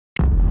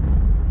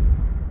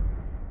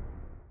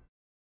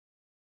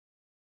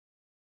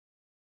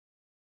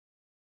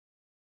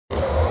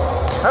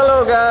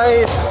Hello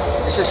guys,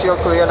 this is your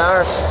Korean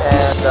Ars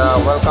and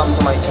welcome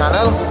to my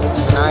channel.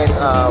 Tonight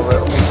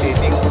we're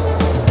officiating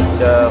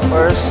the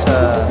first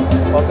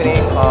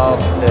opening of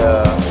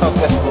the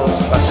Southwest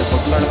Bulls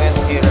basketball tournament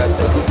here at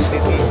the Hoop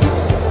City,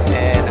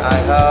 and I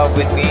have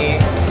with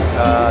me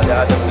the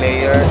other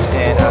players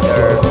and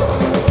other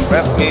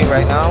referee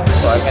right now,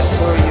 so I can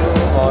tour you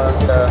on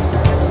the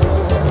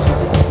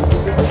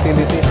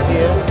facilities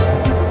here.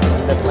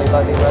 That's my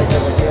body right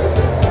over here.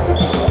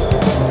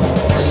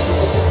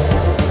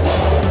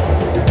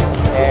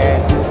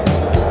 And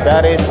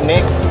that is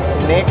Nick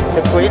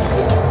the Quick.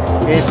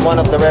 He's one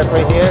of the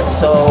referee here.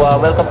 So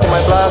welcome to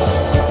my vlog,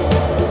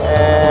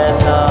 and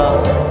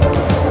I'll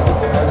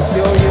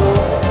show you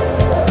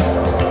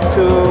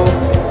to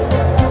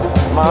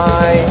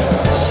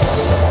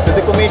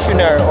the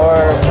commissioner,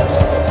 or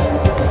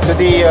to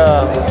the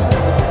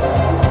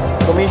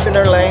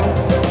Commissioner Leng,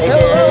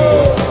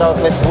 aka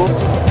Southwest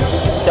Hoops.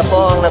 Siya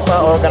po ang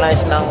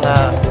nagpa-organize ng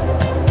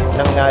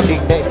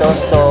league na ito.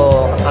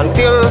 So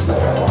until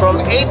from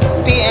 8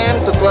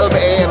 PM to 12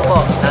 AM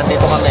po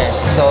nandito kami.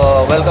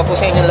 So welcome po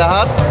sa inyo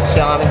lahat.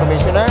 Siya ang aming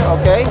commissioner.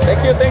 Okay,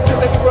 thank you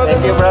brother.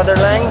 Thank you brother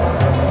Lang.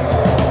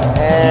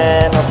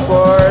 And of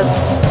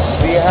course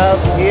we have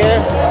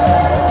here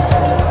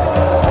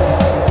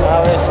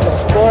our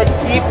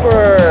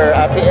scorekeeper,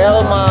 Ate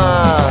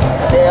Elma,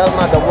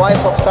 the wife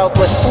of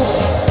Southwest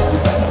Hoops.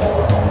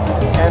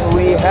 And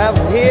we have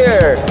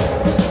here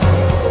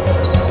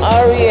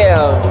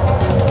Ariel,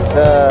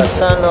 the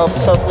son of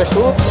Southwest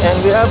Hoops, and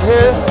we have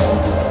here,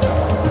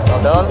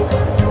 hold on,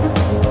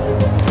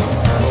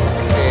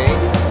 okay,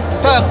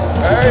 Tuck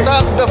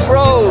the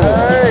Fro,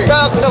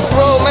 Tuck the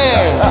Fro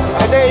man,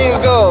 and there you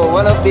go,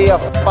 one of the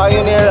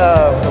pioneer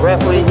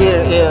referee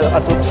here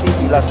at Hoop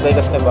City, Las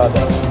Vegas,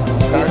 Nevada.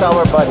 He's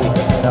our buddy,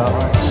 you know.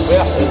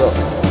 Yeah, there you go.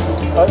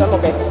 Oh, I'm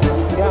okay.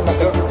 Yeah, I'm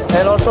okay.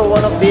 And also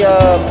one of the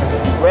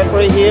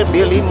referee here,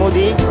 Billy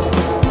Moody,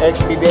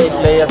 ex-PBA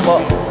player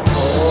po.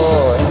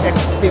 Oh,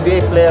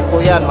 ex-PBA player po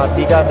yan,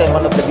 mabigatin,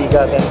 one of the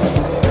bigatin.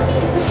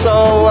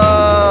 So,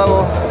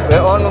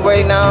 we're on the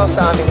way now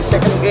sa aming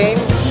second game,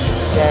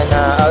 and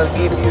I'll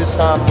give you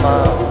some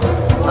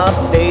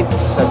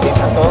updates sa game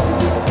na to.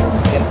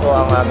 Yan po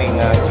ang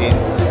aming gym.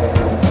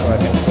 So I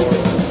can show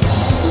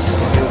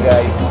you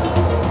guys.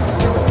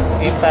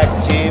 Impact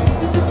Gym,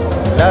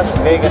 Las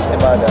Vegas,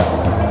 Nevada.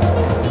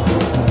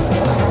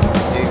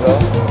 There you go.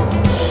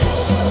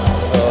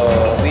 So,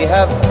 we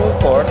have two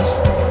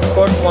courts.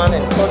 Court 1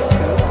 and Court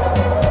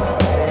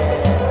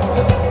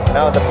 2.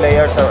 Now the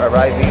players are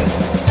arriving.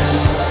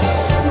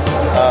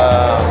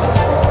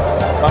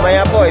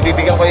 Mamaya po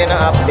ibibigyan ko yun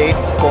ng update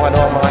kung ano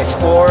ang mga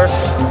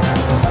scores,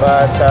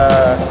 but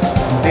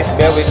please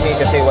bear with me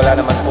kasi wala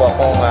naman po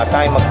akong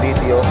time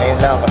mag-video ngayon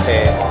lang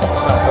kasi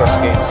tapos ang first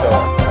game. So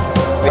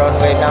we're on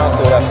way now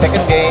to the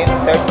second game,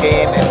 third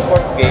game, and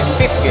fourth game,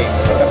 fifth game.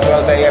 At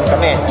 12 AM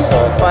kami. So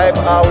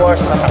 5 hours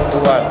na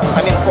takbuhan.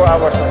 4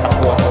 hours na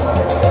takbuhan.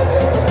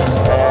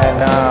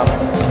 And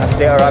as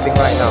they are arriving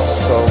right now,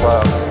 so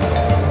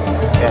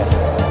yes.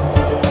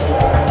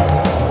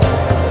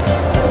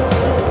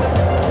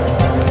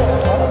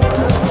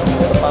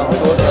 Ito pa ang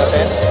hugot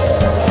natin.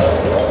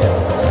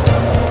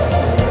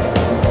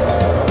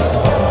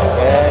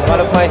 And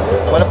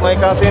one of my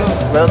cousin,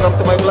 welcome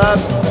to my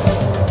vlog,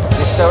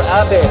 Mr.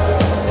 Abe.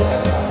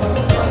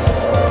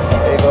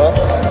 There you go.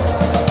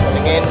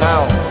 Coming in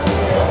now.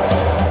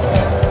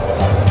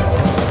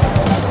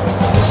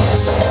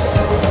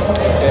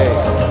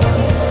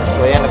 So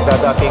ayan,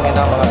 nagdadatingin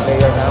na mga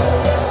player na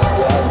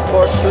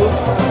course 2.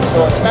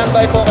 So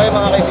standby po kayo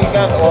mga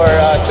kaibigan, or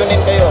tune in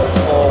kayo.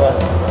 So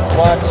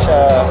watch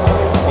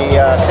the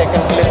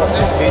second clip of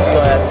this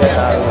video, and then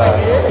I'll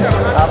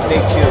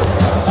update you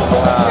sa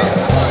mga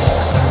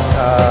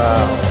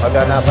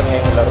maganapan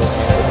ngayong laro.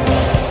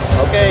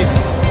 Okay,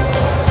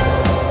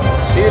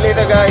 see you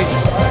later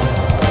guys.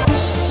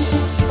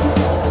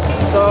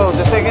 So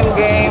the second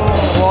game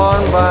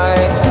won by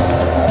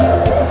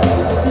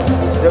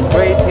the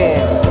great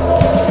team.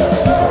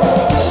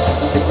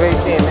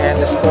 And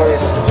the score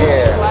is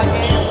here.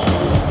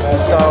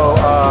 So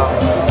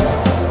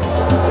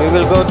we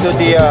will go to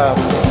the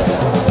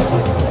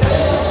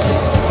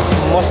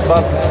most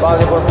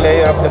valuable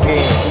player of the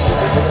game.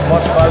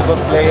 Most valuable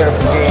player of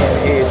the game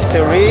is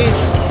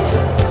Therese.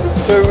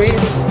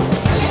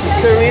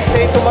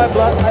 Say to my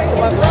vlog, hi to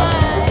my vlog.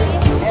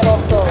 And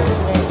also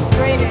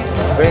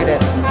Brayden.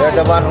 They're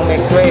the one who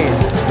make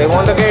plays. They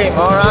won the game.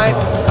 All right,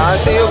 I'll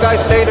see you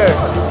guys later.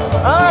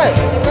 All right,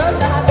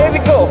 here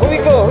we go,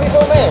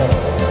 man.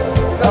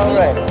 All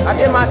right, I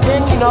did my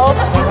thing, you know.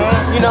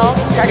 You know,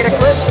 can I get a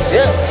clip?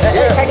 Yeah.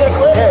 Can I get a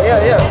clip?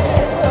 Yeah.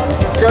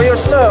 Show your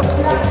stuff.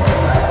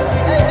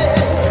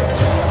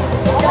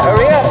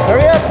 Hurry up,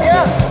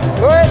 yeah.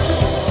 Go ahead.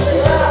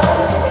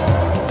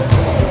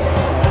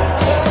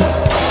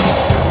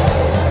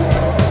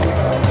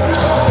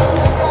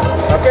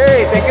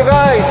 Okay, thank you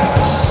guys.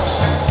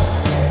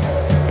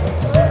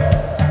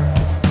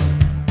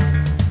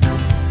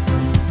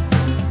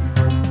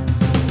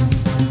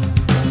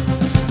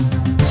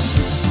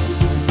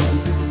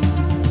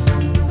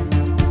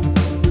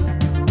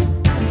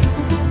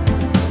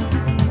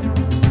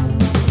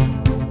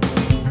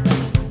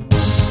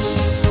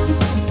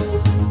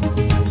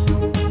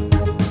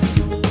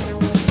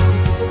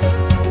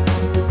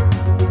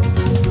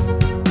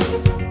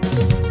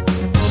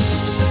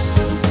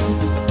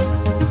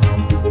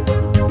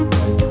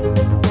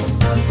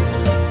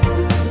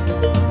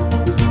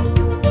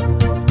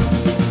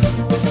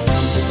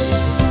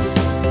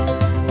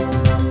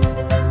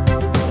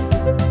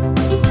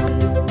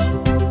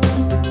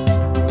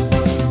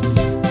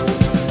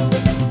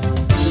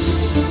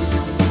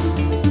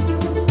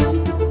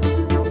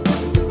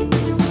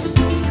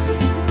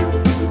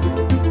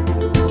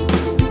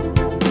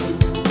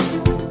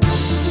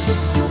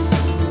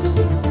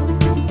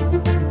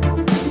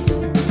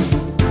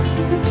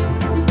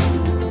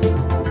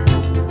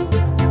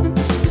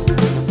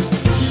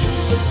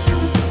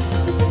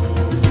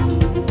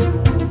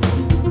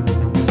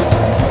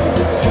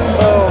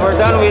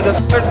 done with the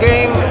third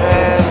game,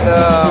 and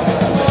the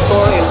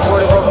score is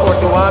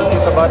 44-41.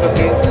 It's a buzzer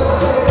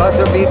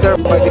beater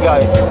by the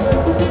guy.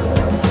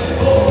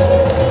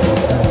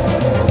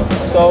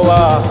 So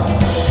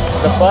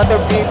the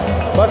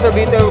buzzer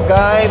beater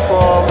guy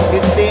from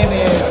this team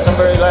is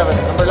number 11.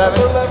 Number 11?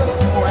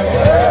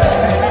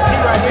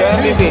 So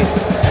MVP.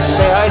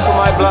 Say hi to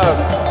my blog.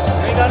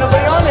 Ain't got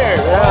nobody on there.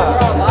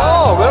 Yeah.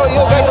 Oh, well,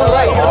 you guys are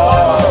right.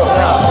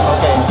 Yeah.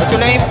 Okay. What's your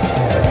name?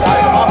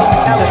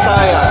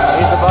 Josiah.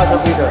 He's the buzzer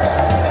beater.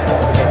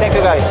 Okay, thank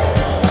you guys.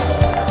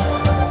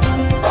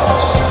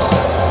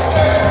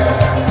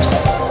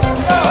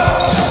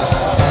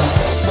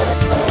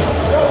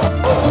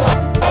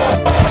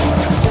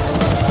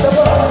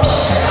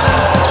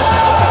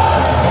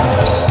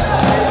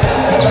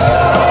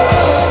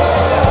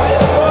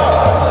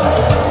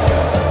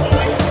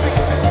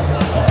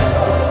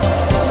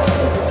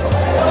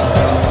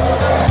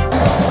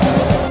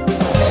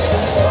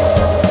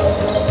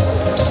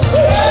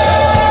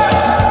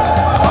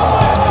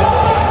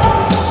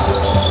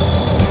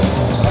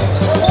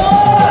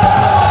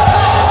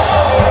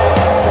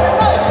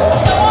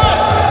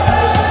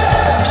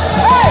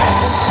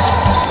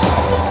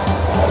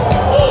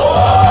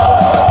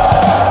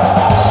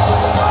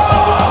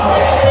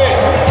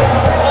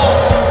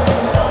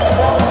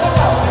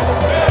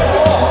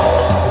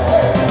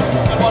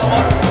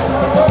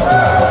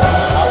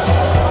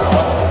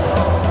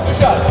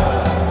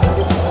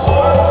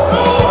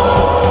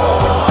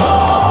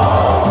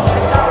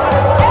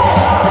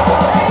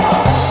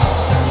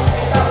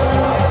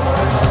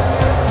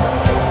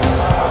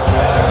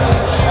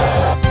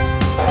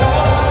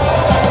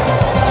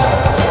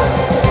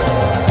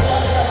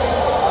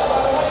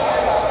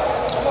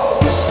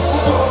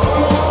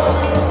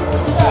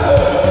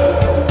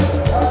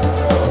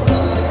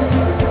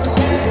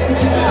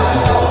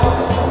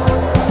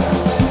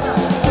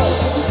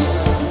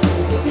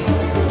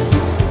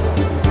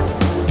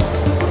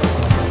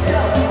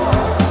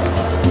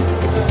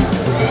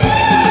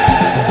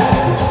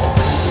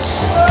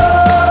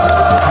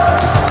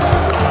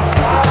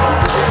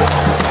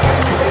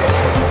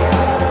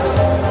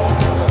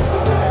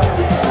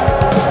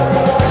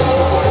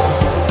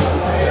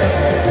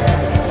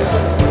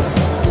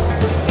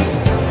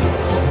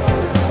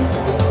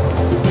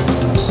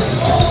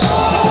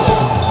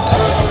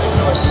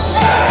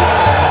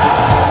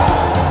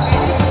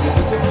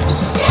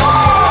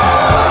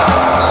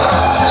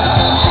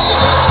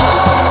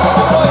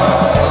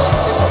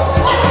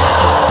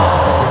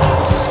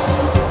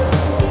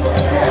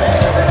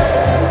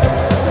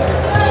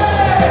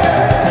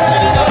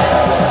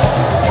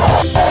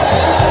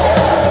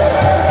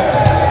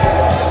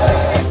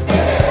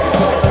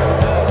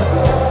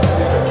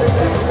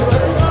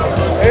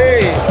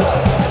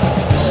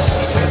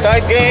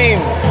 Game.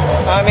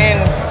 I mean,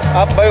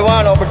 up by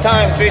 1,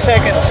 overtime, 3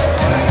 seconds.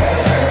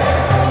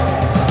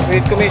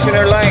 With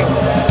Commissioner Line.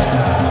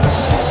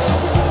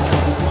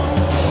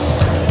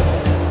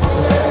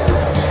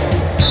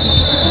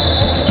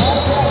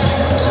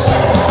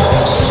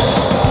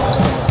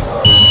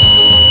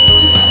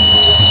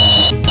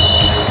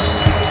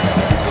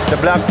 The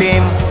black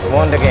team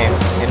won the game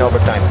in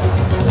overtime.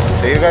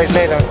 See you guys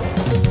later.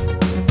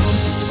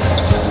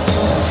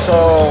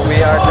 So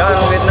we are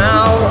done with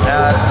now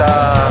at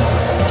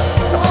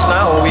tapos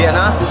na, uwi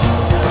na.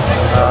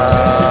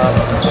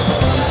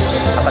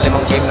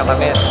 Nakalimang game na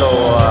kami.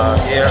 So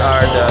here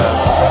are the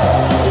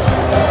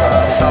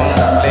some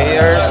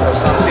players or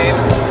some team.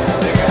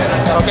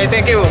 Okay,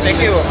 thank you.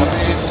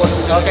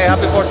 Okay,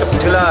 happy 4th of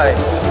July.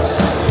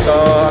 So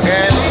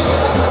again,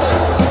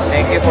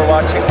 thank you for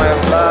watching my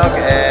vlog,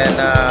 and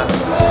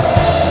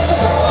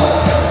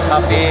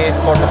happy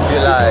 4th of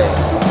July.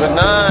 Good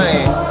night.